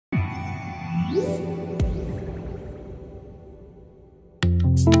We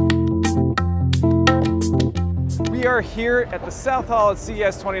are here at the South Hall at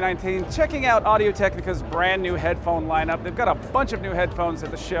CES 2019, checking out Audio-Technica's brand new headphone lineup. They've got a bunch of new headphones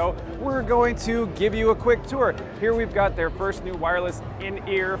at the show. We're going to give you a quick tour. Here we've got their first new wireless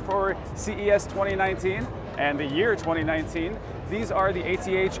in-ear for CES 2019 and the year 2019. These are the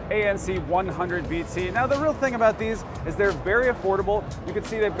ATH-ANC100BT. Now the real thing about these is they're very affordable. You can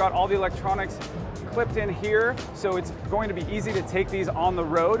see they've got all the electronics clipped in here, so it's going to be easy to take these on the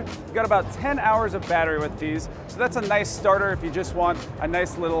road. You've got about 10 hours of battery with these, so that's a nice starter if you just want a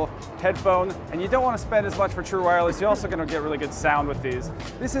nice little headphone and you don't want to spend as much for true wireless. You're also going to get really good sound with these.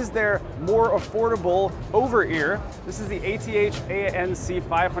 This is their more affordable over-ear. This is the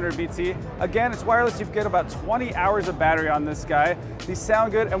ATH-ANC500BT. Again, it's wireless. You get about 20 hours of battery on this guy. These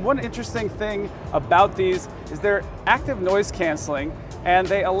sound good, and one interesting thing about these is they're active noise canceling, and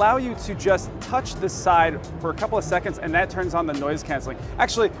they allow you to just touch the side for a couple of seconds and that turns on the noise canceling.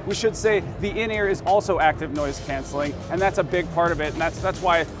 Actually, we should say the in-ear is also active noise canceling, and that's a big part of it, and that's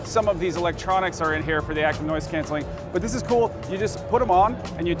why some of these electronics are in here for the active noise canceling. But this is cool. You just put them on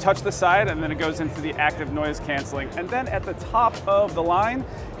and you touch the side and then it goes into the active noise canceling. And then at the top of the line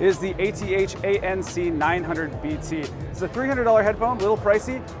is the ATH-ANC900BT. It's a $300 headphone, a little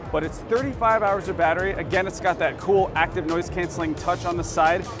pricey, but it's 35 hours of battery. Again, it's got that cool active noise canceling touch on the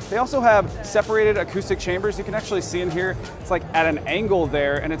side. They also have separated acoustic chambers. You can actually see in here, it's like at an angle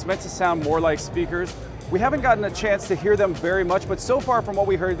there, and it's meant to sound more like speakers. We haven't gotten a chance to hear them very much, but so far from what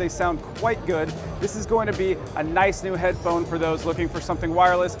we heard, they sound quite good. This is going to be a nice new headphone for those looking for something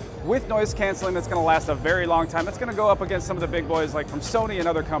wireless with noise canceling that's going to last a very long time. That's going to go up against some of the big boys like from Sony and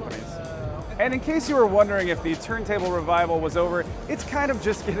other companies. And in case you were wondering if the turntable revival was over, it's kind of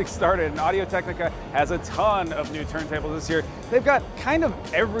just getting started, and Audio-Technica has a ton of new turntables this year. They've got kind of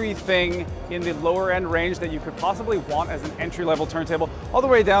everything in the lower end range that you could possibly want as an entry-level turntable, all the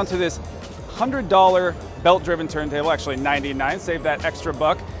way down to this $100 belt-driven turntable, actually $99, save that extra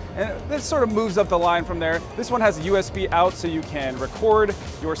buck. And this sort of moves up the line from there. This one has a USB out so you can record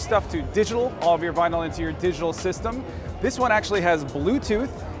your stuff to digital, all of your vinyl into your digital system. This one actually has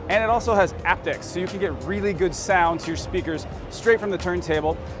Bluetooth, and it also has aptics, so you can get really good sound to your speakers straight from the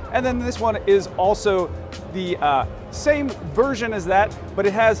turntable. And then this one is also the same version as that, but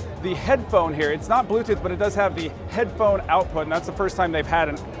it has the headphone here. It's not Bluetooth, but it does have the headphone output, and that's the first time they've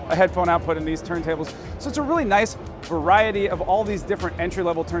had a headphone output in these turntables. So it's a really nice variety of all these different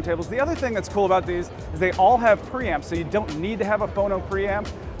entry-level turntables. The other thing that's cool about these is they all have preamps, so you don't need to have a phono preamp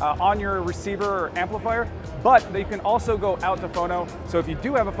on your receiver or amplifier, but they can also go out to phono. So if you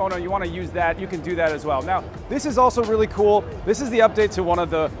do have a phono, you want to use that, you can do that as well. Now, this is also really cool. This is the update to one of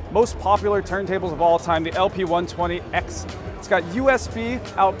the most popular turntables of all time, the LP120X. It's got USB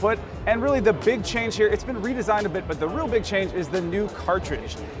output, and really the big change here, it's been redesigned a bit, but the real big change is the new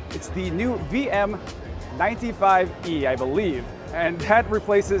cartridge. It's the new VM95E, I believe, and that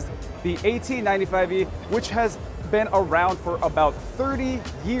replaces the AT95E, which has been around for about 30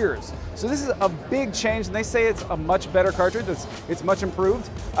 years. So this is a big change, and they say it's a much better cartridge. It's much improved.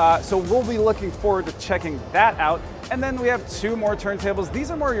 So we'll be looking forward to checking that out. And then we have two more turntables.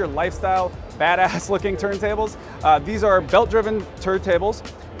 These are more your lifestyle, badass looking turntables. These are belt-driven turntables,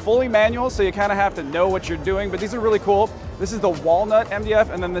 fully manual, so you kind of have to know what you're doing, but these are really cool. This is the walnut MDF,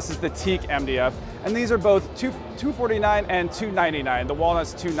 and then this is the teak MDF. And these are both $249 and $299. The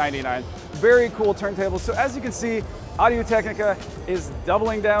walnut's $299. Very cool turntables. So as you can see, Audio-Technica is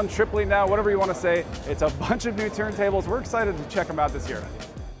doubling down, tripling down, whatever you want to say. It's a bunch of new turntables. We're excited to check them out this year.